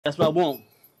That's what I want.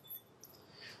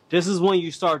 This is when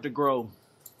you start to grow.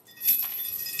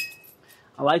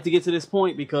 I like to get to this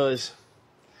point because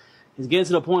it's getting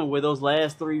to the point where those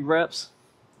last 3 reps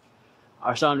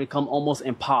are starting to become almost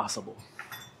impossible.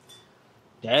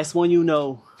 That's when you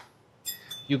know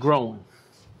you're growing.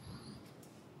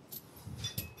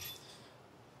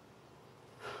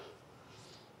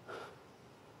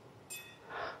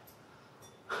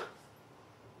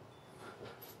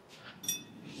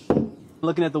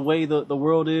 Looking at the way the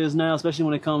world is now, especially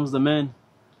when it comes to men,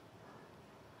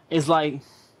 it's like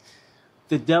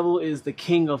the devil is the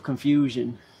king of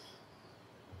confusion.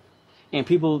 And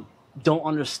people don't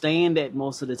understand that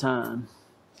most of the time.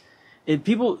 And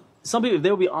some people, if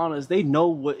they'll be honest, they know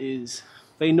what is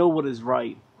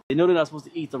right. They know they're not supposed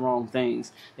to eat the wrong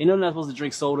things. They know they're not supposed to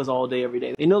drink sodas all day, every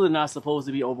day. They know they're not supposed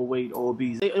to be overweight or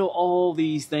obese. They know all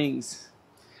these things.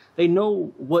 They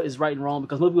know what is right and wrong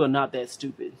because most people are not that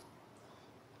stupid.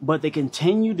 But they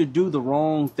continue to do the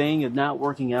wrong thing of not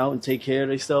working out and take care of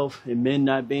themselves, and men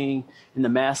not being in the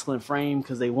masculine frame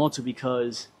because they want to,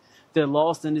 because they're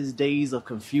lost in these days of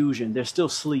confusion. They're still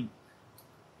asleep.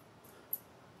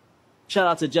 Shout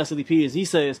out to Jesse Lee Peters. He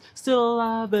says, "Still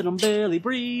alive, but I'm barely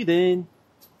breathing."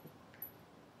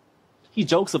 He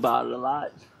jokes about it a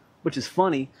lot, which is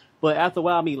funny. But after a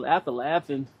while, after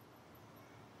laughing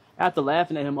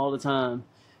at him all the time,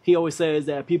 he always says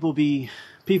that people be,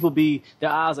 their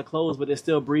eyes are closed, but they're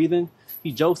still breathing.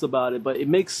 He jokes about it, but it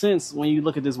makes sense when you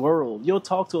look at this world. You'll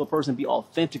talk to a person, be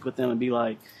authentic with them, and be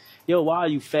like, "Yo, why are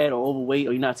you fat or overweight,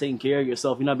 or you're not taking care of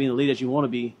yourself? You're not being the leader that you want to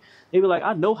be." They be like,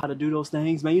 "I know how to do those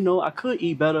things, man. You know, I could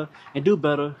eat better and do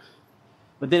better."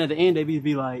 But then at the end, they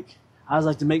be like, "I just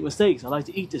like to make mistakes. I like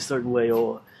to eat this certain way,"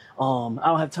 or "I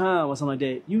don't have time," or something like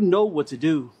that. You know what to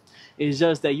do. It's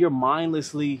just that you're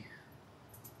mindlessly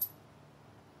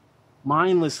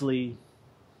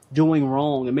doing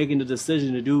wrong and making the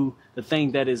decision to do the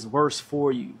thing that is worse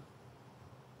for you.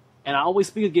 And I always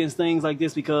speak against things like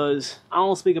this because I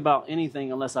don't speak about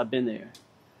anything unless I've been there.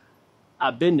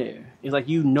 I've been there. It's like,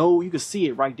 you can see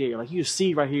it right there. Like, you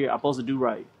see right here, I'm supposed to do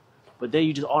right. But then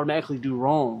you just automatically do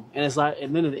wrong. And it's like,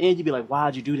 and then at the end, you be like,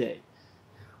 why'd you do that?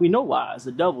 We know why. It's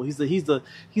the devil. He's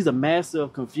the master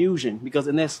of confusion, because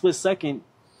in that split second,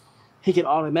 he can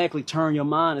automatically turn your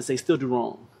mind and say, still do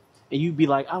wrong. And you'd be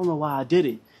like, I don't know why I did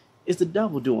it. It's the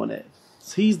devil doing that.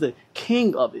 So he's the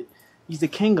king of it. He's the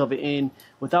king of it. And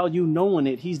without you knowing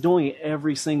it, he's doing it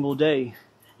every single day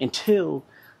until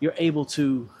you're able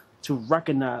to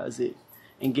recognize it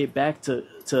and get back to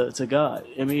God.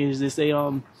 I mean,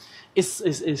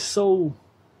 it's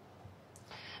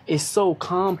so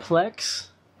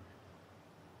complex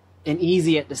and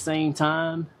easy at the same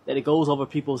time that it goes over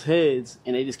people's heads,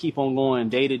 and they just keep on going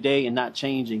day to day and not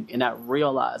changing and not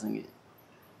realizing it.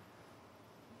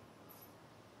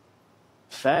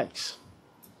 Facts.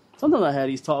 Sometimes I have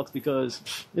these talks because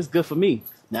it's good for me.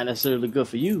 Not necessarily good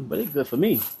for you, but it's good for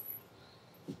me.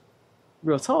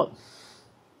 Real talk.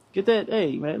 Get that.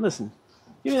 Hey, man, listen.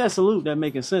 Give me that salute that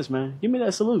making sense, man. Give me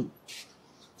that salute.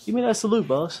 Give me that salute,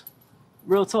 boss.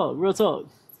 Real talk. Real talk.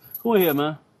 Who in here,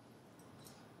 man?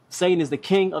 Satan is the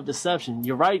king of deception.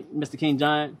 You're right, Mr. King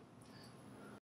Giant.